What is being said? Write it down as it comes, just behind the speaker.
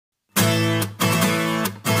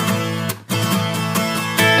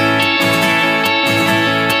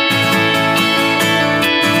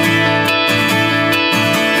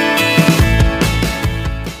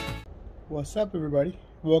up, everybody?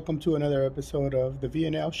 Welcome to another episode of the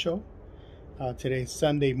Vee Elle show. Today's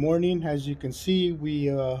Sunday morning. As you can see,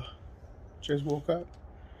 we just woke up,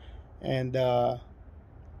 and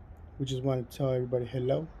we just wanted to tell everybody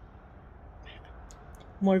hello.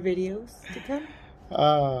 More videos to come.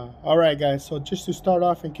 All right, guys. So just to start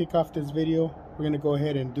off and kick off this video, we're gonna go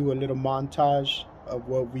ahead and do a little montage of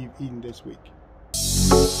what we've eaten this week.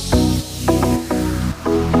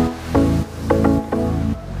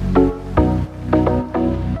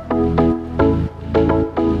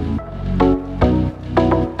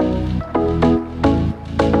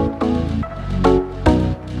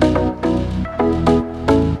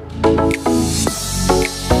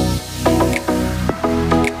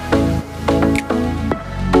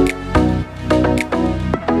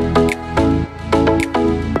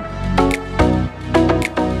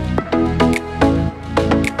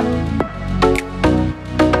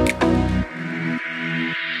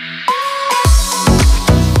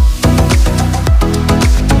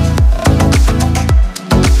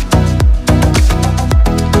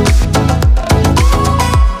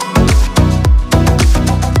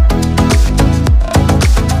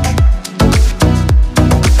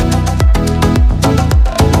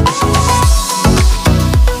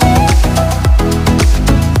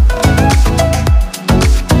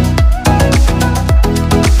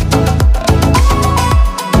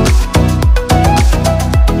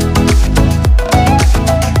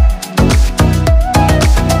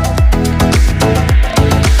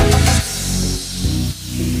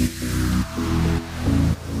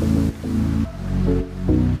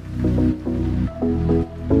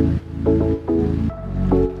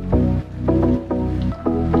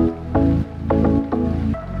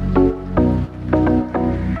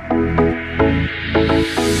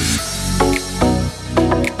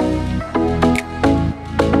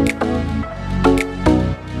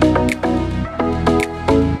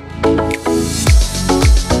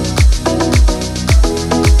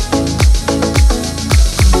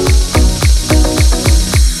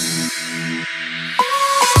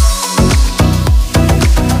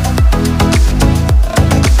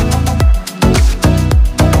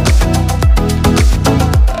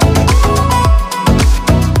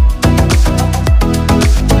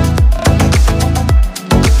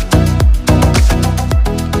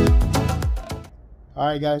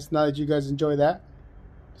 Alright guys, now that you guys enjoy that,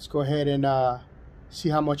 let's go ahead and see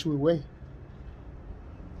how much we weigh.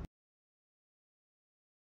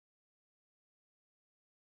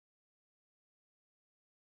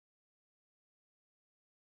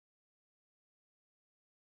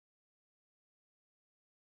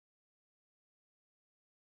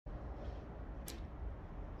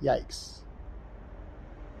 Yikes.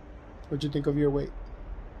 What'd you think of your weight?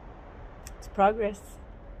 It's progress.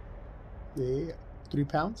 Yeah. 3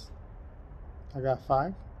 pounds. I got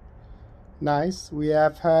 5. Nice. We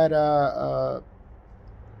have had a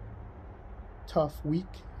tough week,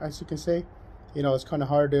 as you can say. You know, it's kind of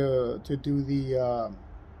hard to do the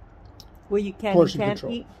portion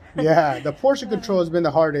control. Eat. Yeah, the portion control has been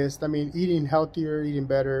the hardest. I mean, eating healthier, eating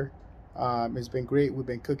better, it's been great. We've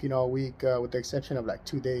been cooking all week, with the exception of like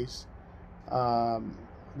 2 days.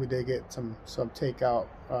 We did get some takeout,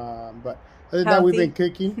 but other than that, we've been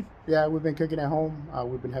cooking. Yeah, we've been cooking at home.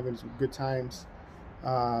 We've been having some good times.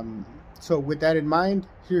 So with that in mind,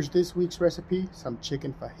 here's this week's recipe, some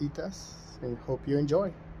chicken fajitas, and hope you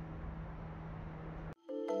enjoy.